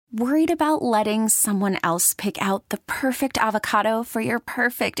Worried about letting someone else pick out the perfect avocado for your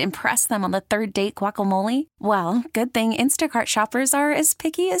perfect impress them on the third date guacamole? Well, good thing Instacart shoppers are as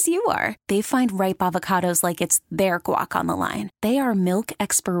picky as you are. They find ripe avocados like it's their guac on the line. They are milk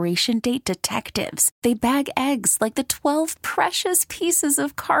expiration date detectives. They bag eggs like the 12 precious pieces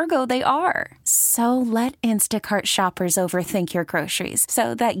of cargo they are. So let Instacart shoppers overthink your groceries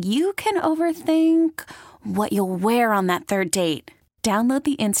so that you can overthink what you'll wear on that third date. Download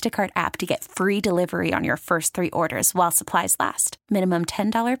the Instacart app to get free delivery on your first 3 orders while supplies last. Minimum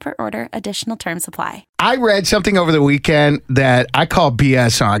 $10 per order. Additional terms apply. I read something over the weekend that I call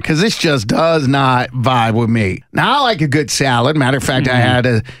BS on because this just does not vibe with me. Now, I like a good salad. Matter of fact, I had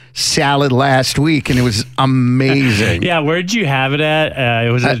a salad last week and it was amazing. Yeah, where'd you have it at?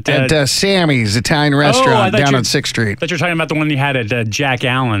 It was at Sammy's Italian restaurant down on 6th Street. But you're talking about the one you had at Jack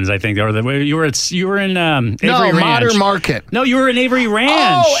Allen's, I think. Or you were in Avery Ranch. Modern Market. No, you were in Avery Ranch.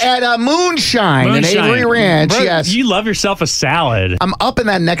 Oh, at Moonshine in Avery Ranch. Bro, yes, you love yourself a salad. I'm up in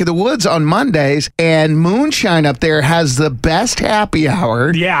that neck of the woods on Mondays, and Moonshine up there has the best happy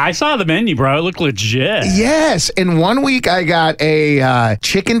hour. Yeah, I saw the menu, bro. It looked legit. Yes, and one week I got a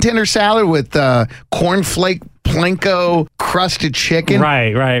chicken tender salad with cornflake panko crusted chicken.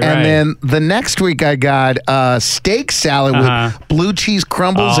 Right. And then the next week I got a steak salad with blue cheese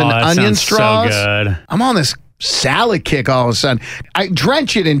crumbles and onion straws. So good. I'm on this salad kick all of a sudden. I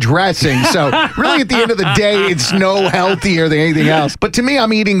drench it in dressing, so really at the end of the day, it's no healthier than anything else. But to me,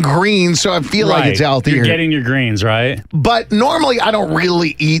 I'm eating greens, so I feel like it's healthier. You're getting your greens, right? But normally, I don't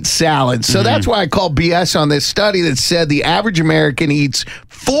really eat salads, so that's why I call BS on this study that said the average American eats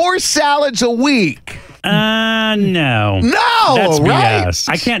 4 salads a week. No. That's right? BS.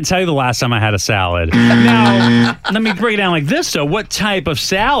 I can't tell you the last time I had a salad. Now, let me break it down like this. So, what type of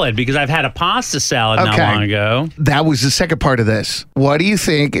salad? Because I've had a pasta salad not long ago. That was the second part of this. What do you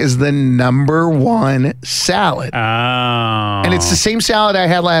think is the number one salad? Oh. And it's the same salad I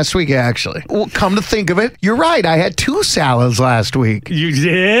had last week, actually. Well, come to think of it, you're right. I had 2 salads last week. You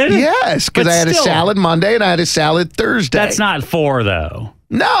did? Yes, because I had a salad Monday and I had a salad Thursday. That's not 4, though.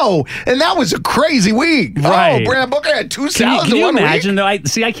 No, and that was a crazy week. Right. Oh, Brad Booker had 2 salads Can you in 1 imagine, week?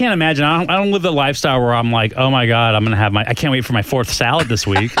 though? I can't imagine. I don't live the lifestyle where I'm like, oh my God, I'm going to have I can't wait for my 4th salad this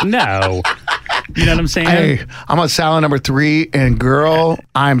week. No. You know what I'm saying? Hey, I'm on salad number 3, and girl,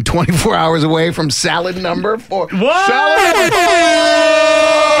 I'm 24 hours away from salad number 4. What? Salad number 4!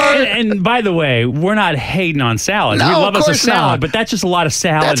 And by the way, we're not hating on salads. No, we love of us a course salad, not. but that's just a lot of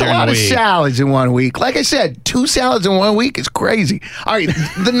salad That's a during lot the of week. salads in 1 week. Like I said, 2 salads in 1 week is crazy. All right,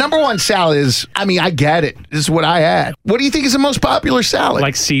 the number one salad is, I get it. This is what I had. What do you think is the most popular salad?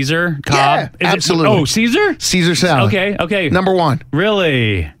 Like Caesar? Cobb? Yeah, absolutely. Caesar? Caesar salad. Okay. Number 1.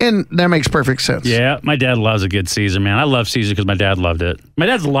 Really? And that makes perfect sense. Yeah, my dad loves a good Caesar, man. I love Caesar because my dad loved it. My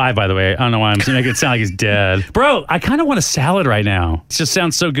dad's alive, by the way. I don't know why I'm making it sound like he's dead. Bro, I kind of want a salad right now. It just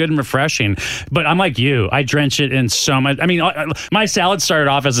sounds so good and refreshing. But I'm like you. I drench it in so much. My salad started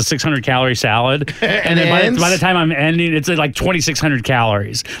off as a 600-calorie salad. and then by the time I'm ending, it's like 2,600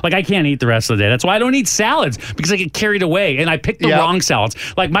 calories. Like, I can't eat the rest of the day. That's why I don't eat salads, because I get carried away. And I pick the wrong salads.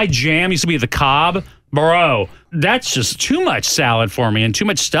 Like, my jam used to be the Cobb. Bro, that's just too much salad for me and too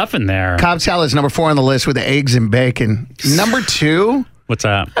much stuff in there. Cobb salad is number 4 on the list with the eggs and bacon. Number 2. What's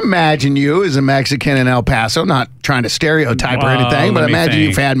that? Imagine you as a Mexican in El Paso, not trying to stereotype or anything, but imagine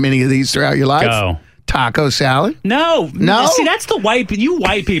you've had many of these throughout your life. Go. Taco salad? No. See, that's the you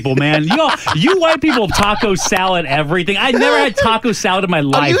white people, man. You white people taco salad everything. I never had taco salad in my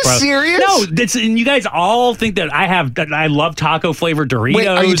life, Are you bro. serious? No, and you guys all think that I love taco flavored Doritos. Wait,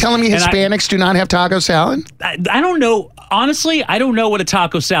 are you telling me Hispanics do not have taco salad? I don't know. Honestly, I don't know what a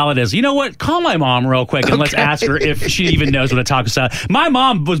taco salad is. You know what? Call my mom real quick and let's ask her if she even knows what a taco salad is. My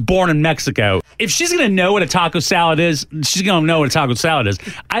mom was born in Mexico. If she's going to know what a taco salad is, she's going to know what a taco salad is.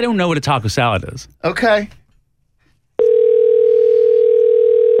 I don't know what a taco salad is. Okay.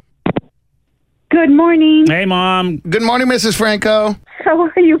 Good morning. Hey, Mom. Good morning, Mrs. Franco. How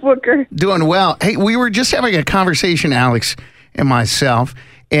are you, Booker? Doing well. Hey, we were just having a conversation, Alex and myself,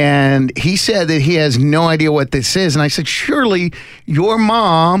 and he said that he has no idea what this is. And I said, surely your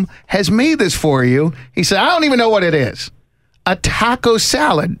mom has made this for you. He said, I don't even know what it is. A taco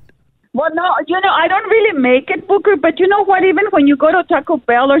salad. Well, no, I don't really make it, Booker, but you know what? Even when you go to Taco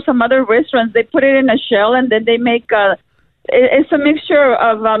Bell or some other restaurants, they put it in a shell and then they make it's a mixture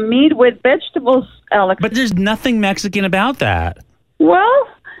of meat with vegetables, Alex. But there's nothing Mexican about that. Well,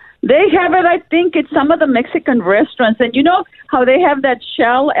 they have it, I think, at some of the Mexican restaurants. And you know how they have that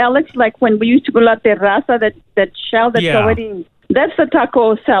shell, Alex, like when we used to go to La Terraza, that shell that's already... That's the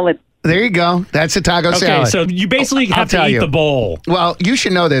taco salad. There you go. That's a taco Okay, salad. so you basically have to tell eat you. the bowl. Well, you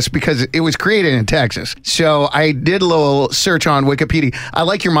should know this because it was created in Texas. So I did a little search on Wikipedia. I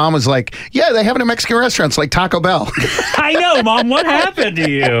like your mom was like, yeah, they have it in Mexican restaurants like Taco Bell. I know, Mom. What happened to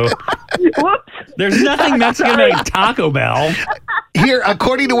you? Whoops. There's nothing Mexican like Taco Bell. Here,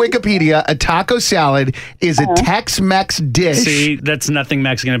 according to Wikipedia, a taco salad is a Tex-Mex dish. See, that's nothing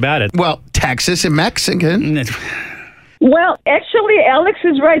Mexican about it. Well, Texas and Mexican. Well, actually, Alex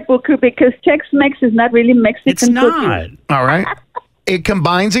is right, Booker, because Tex-Mex is not really Mexican. It's not. All right. It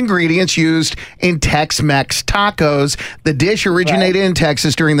combines ingredients used in Tex-Mex tacos. The dish originated in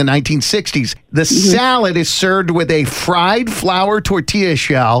Texas during the 1960s. The salad is served with a fried flour tortilla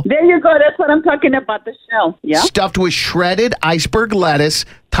shell There you go. That's what I'm talking about, the shell. Yeah. stuffed with shredded iceberg lettuce,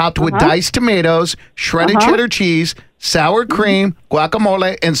 topped with diced tomatoes, shredded cheddar cheese, sour cream,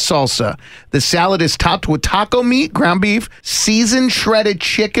 guacamole, and salsa. The salad is topped with taco meat, ground beef, seasoned shredded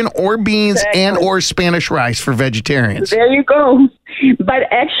chicken or beans, and or Spanish rice for vegetarians. There you go. But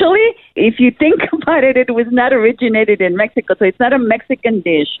actually, if you think about it, it was not originated in Mexico, so it's not a Mexican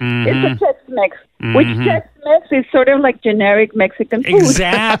dish. It's a Tex-Mex, which Tex-Mex is sort of like generic Mexican food.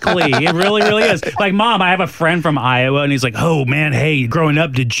 Exactly. It really, really is. Like, Mom, I have a friend from Iowa, and he's like, oh, man, hey, growing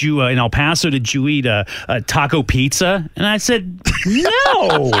up, did you, in El Paso, did you eat a taco pizza? And I said, no.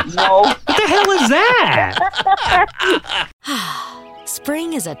 No. What the hell is that?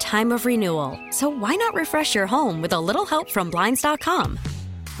 Spring is a time of renewal, so why not refresh your home with a little help from Blinds.com?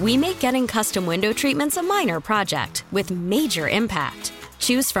 We make getting custom window treatments a minor project with major impact.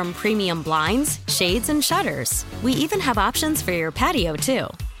 Choose from premium blinds, shades, and shutters. We even have options for your patio, too.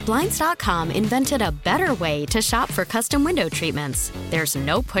 Blinds.com invented a better way to shop for custom window treatments. There's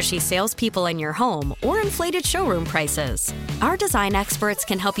no pushy salespeople in your home or inflated showroom prices. Our design experts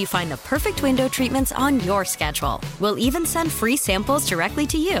can help you find the perfect window treatments on your schedule. We'll even send free samples directly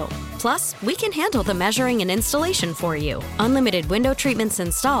to you. Plus, we can handle the measuring and installation for you. Unlimited window treatments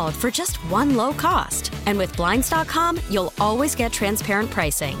installed for just one low cost. And with Blinds.com, you'll always get transparent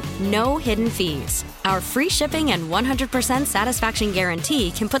pricing. No hidden fees. Our free shipping and 100% satisfaction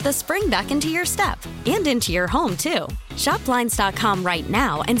guarantee can put the spring back into your step and into your home, too. Shop Blinds.com right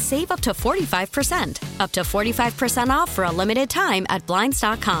now and save up to 45%. Up to 45% off for a limited time at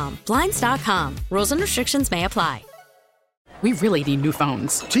Blinds.com. Blinds.com. Rules and restrictions may apply. We really need new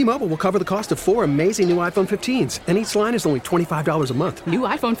phones. T-Mobile will cover the cost of 4 amazing new iPhone 15s, and each line is only $25 a month. New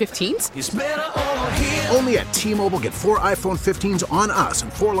iPhone 15s? It's better over here. Only at T-Mobile, get 4 iPhone 15s on us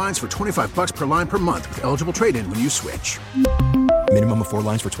and 4 lines for $25 per line per month with eligible trade-in when you switch. Minimum of 4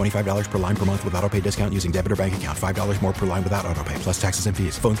 lines for $25 per line per month with autopay discount using debit or bank account. $5 more per line without autopay, plus taxes and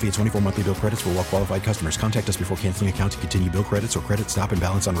fees. Phone fee at 24 monthly bill credits for well-qualified customers. Contact us before canceling account to continue bill credits or credit stop and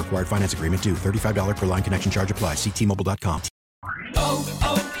balance on required finance agreement due. $35 per line connection charge applies. See T-Mobile.com.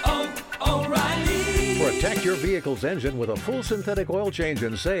 O'Reilly. Protect your vehicle's engine with a full synthetic oil change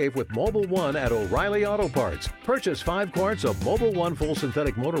and save with Mobil 1 at O'Reilly Auto Parts. Purchase 5 quarts of Mobil 1 full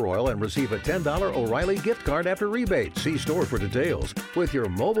synthetic motor oil and receive a $10 O'Reilly gift card after rebate. See store for details. With your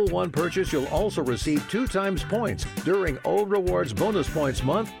Mobil 1 purchase, you'll also receive 2 times points during O Rewards Bonus Points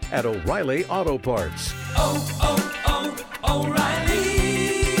Month at O'Reilly Auto Parts. O'Reilly.